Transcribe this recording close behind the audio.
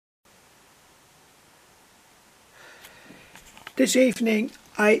This evening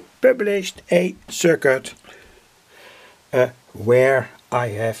I published a circuit where I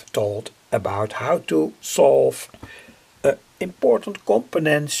have told about how to solve important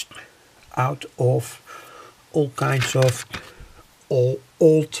components out of all kinds of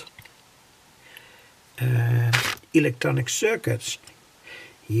old electronic circuits.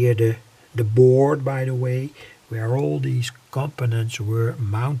 Here the board, by the way, where all these components were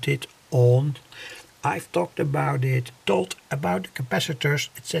mounted on. I've talked about it, told about the capacitors,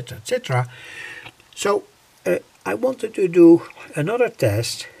 etc., etc. So I wanted to do another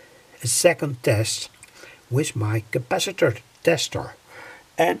test, a second test, with my capacitor tester.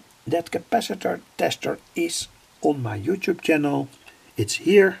 And that capacitor tester is on my YouTube channel. It's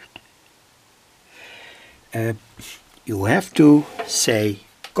here. You have to say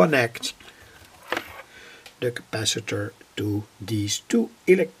connect the capacitor to these two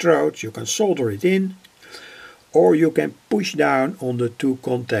electrodes. You can solder it in, or you can push down on the two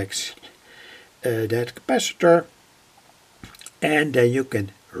contacts that capacitor, and then you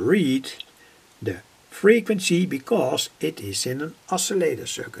can read the frequency because it is in an oscillator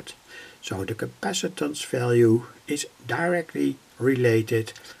circuit. So the capacitance value is directly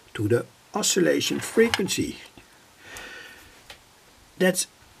related to the oscillation frequency. That's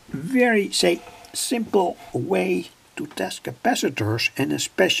very, simple way to test capacitors, and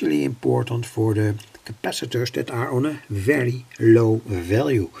especially important for the capacitors that are on a very low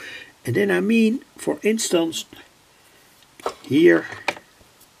value. And then I mean, for instance, here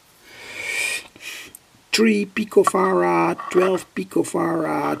 3 picofarad, 12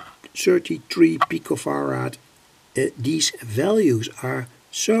 picofarad, 33 picofarad. These values are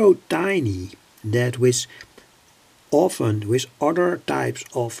so tiny that often with other types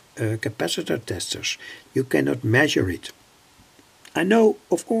of capacitor testers you cannot measure it. I know,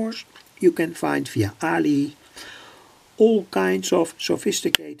 of course, you can find via Ali all kinds of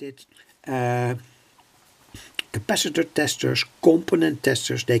sophisticated capacitor testers, component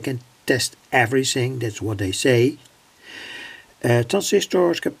testers. They can test everything, that's what they say.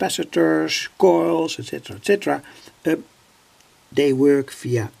 Transistors, capacitors, coils, etc., etc. They work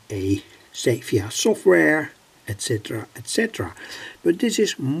via via software, etc., etc. But this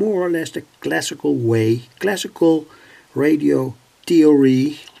is more or less the classical way, classical radio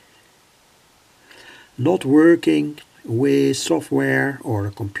theory, not working with software or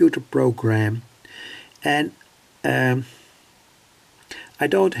a computer program. And I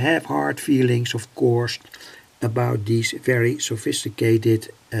don't have hard feelings, of course, about these very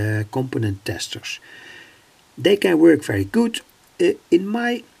sophisticated component testers. They can work very good. In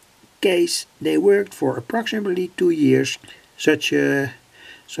my case, they worked for approximately 2 years. Such a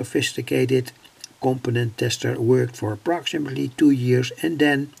sophisticated component tester worked for approximately 2 years, and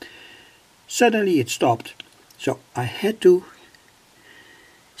then suddenly it stopped. So I had to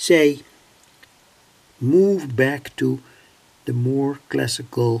move back to the more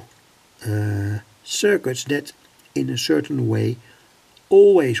classical circuits that in a certain way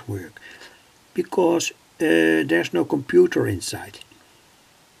always work, because there's no computer inside.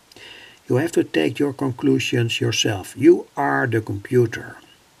 You have to take your conclusions yourself. You are the computer.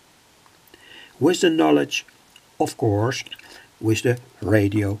 With the knowledge, of course, with the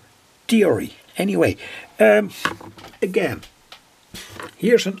radio theory. Anyway, again,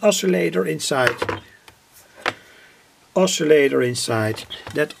 here's an oscillator inside.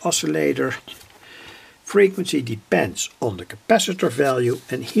 That oscillator frequency depends on the capacitor value,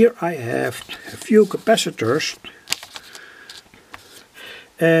 and here I have a few capacitors.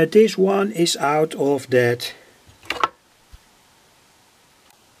 This one is out of that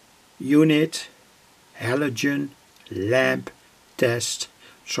unit halogen lamp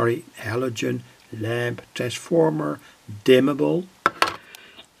transformer dimmable.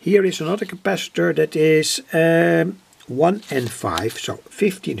 Here is another capacitor that is 1 and 5, so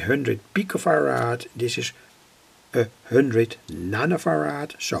 1500 picofarad. This is 100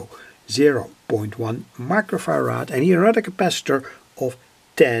 nanofarad, so 0.1 microfarad. And here another capacitor of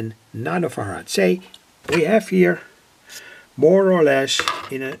 10 nanofarad. Say we have here more or less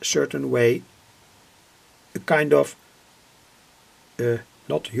in a certain way a kind of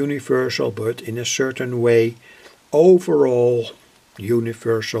not universal, but in a certain way overall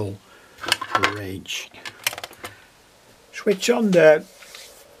universal range. Switch on the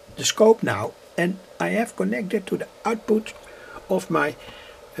scope now, and I have connected to the output of my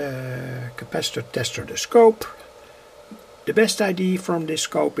capacitor tester the scope. The best idea from this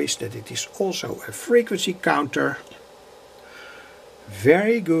scope is that it is also a frequency counter.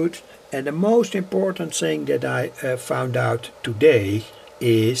 Very good. And the most important thing that I found out today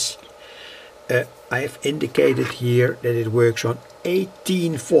is I have indicated here that it works on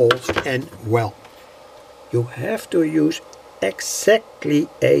 18 volts, and well, you have to use exactly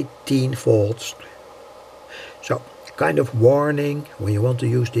 18 volts. So, kind of warning when you want to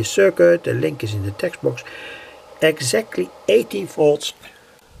use this circuit, the link is in the text box. Exactly 18 volts.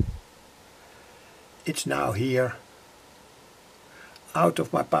 It's now here out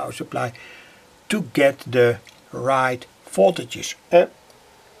of my power supply to get the right voltages.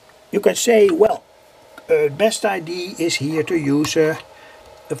 You can say, well, best idea is here to use a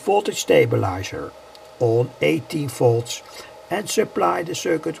voltage stabilizer on 18 volts and supply the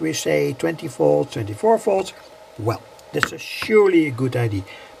circuit with, say, 20 volts, 24 volts. Well, that's surely a good idea.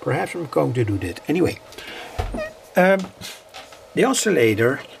 Perhaps I'm going to do that. Anyway, the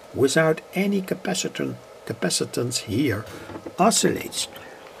oscillator, without any capacitance here, oscillates.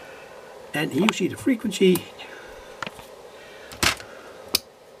 And here you see the frequency.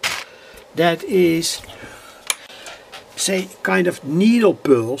 That is, say, kind of needle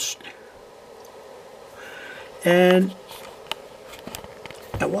pulse. And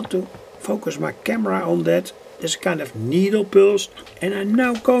I want to focus my camera on that. There's a kind of needle pulse. And I'm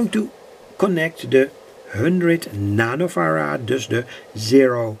now going to connect the 100 nanofarad, thus the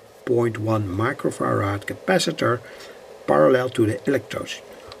 0.1 microfarad capacitor, parallel to the electrodes.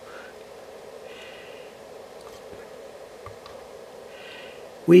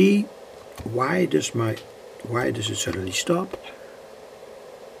 Why does it suddenly stop?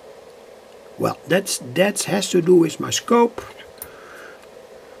 Well, that has to do with my scope.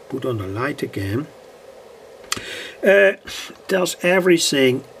 Put on the light again. Tells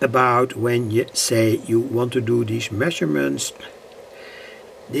everything about when you say you want to do these measurements.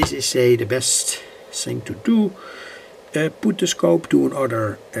 This is, say, the best thing to do. Put the scope to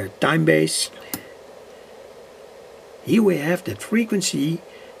another time base. Here we have that frequency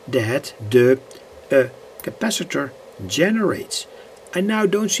that the capacitor generates. I now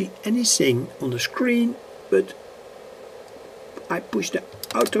don't see anything on the screen, but I push the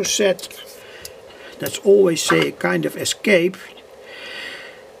auto set. That's always, say, a kind of escape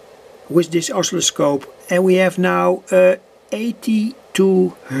with this oscilloscope, and we have now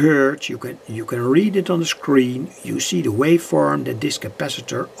 82 Hertz. You can read it on the screen. You see the waveform that this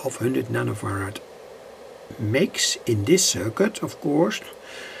capacitor of 100 nanofarad makes in this circuit, of course.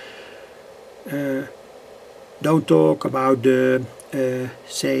 Don't talk about the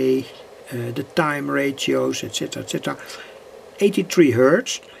the time ratios, etc., etc. 83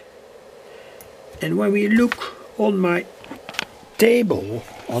 Hertz. And when we look on my table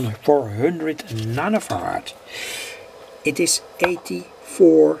on 400 nanofarad, it is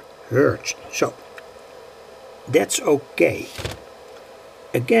 84 Hertz. So that's okay.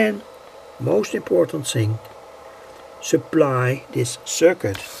 Again, most important thing, supply this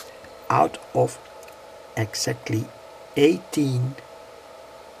circuit out of exactly 18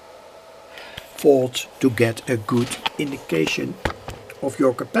 volts to get a good indication of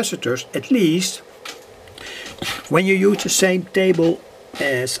your capacitors, at least when you use the same table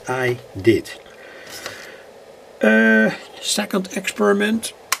as I did. Second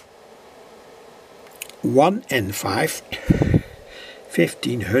experiment, 1N5,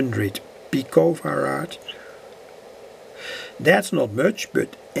 1500 picofarad. That's not much,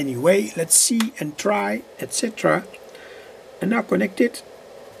 but anyway, let's see and try, etc. And now connect it.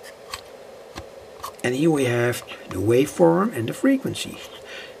 And here we have the waveform and the frequency.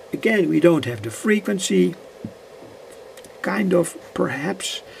 Again, we don't have the frequency. Kind of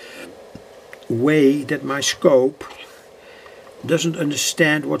perhaps way that my scope doesn't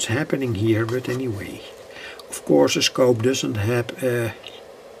understand what's happening here, but anyway. Of course, a scope doesn't have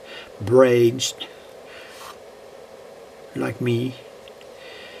brains like me.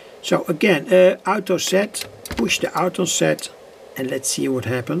 So again, auto set, push the auto set, and let's see what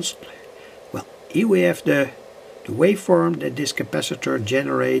happens. Well, here we have the waveform that this capacitor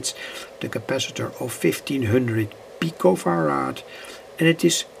generates, the capacitor of 1500 picofarad, and it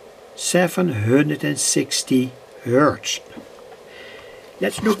is 760 Hertz.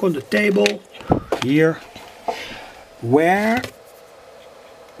 Let's look on the table here. Where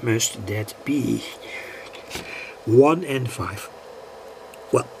must that be? 1N5.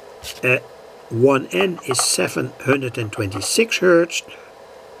 Well, 1N is 726 Hertz,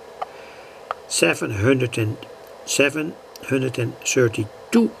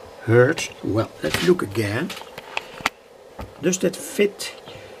 732 Hertz. Well, let's look again. Does that fit?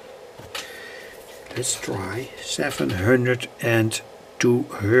 Let's try. 702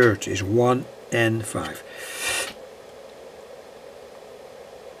 Hertz is 1N5.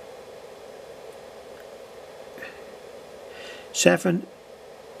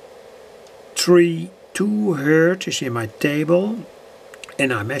 632 Hertz is in my table,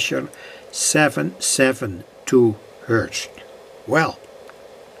 and I measure 772 Hertz. Well,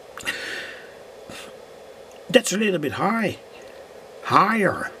 that's a little bit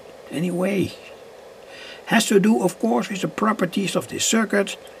higher anyway. Has to do, of course, with the properties of this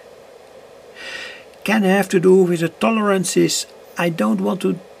circuit. Can have to do with the tolerances. I don't want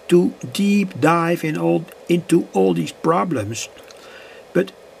to deep dive into all these problems,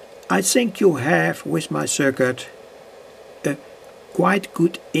 but I think you have with my circuit a quite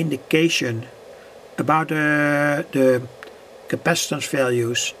good indication about the capacitance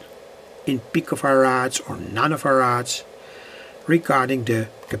values in picofarads or nanofarads regarding the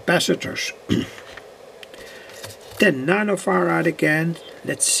capacitors. 10 nanofarad again.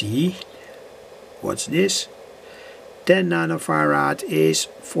 Let's see. What's this? 10 nanofarad is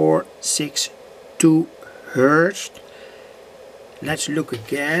 462 Hertz. Let's look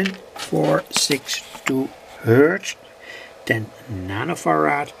again. 462 Hertz. 10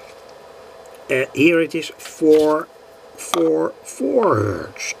 nanofarad. Here it is 444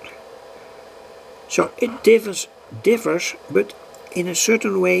 Hertz. So it differs, but in a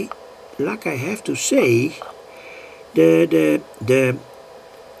certain way, like I have to say, the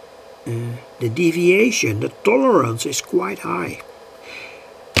deviation, the tolerance is quite high.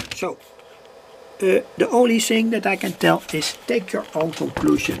 So the only thing that I can tell is take your own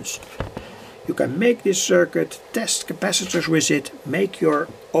conclusions. You can make this circuit, test capacitors with it, make your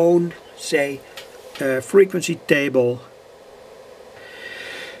own, say, frequency table,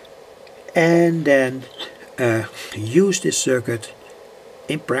 and then use this circuit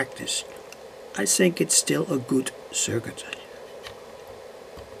in practice. I think it's still a good circuit.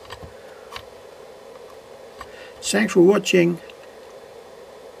 Thanks for watching.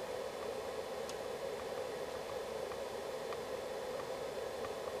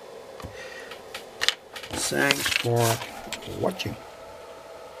 Thanks for watching.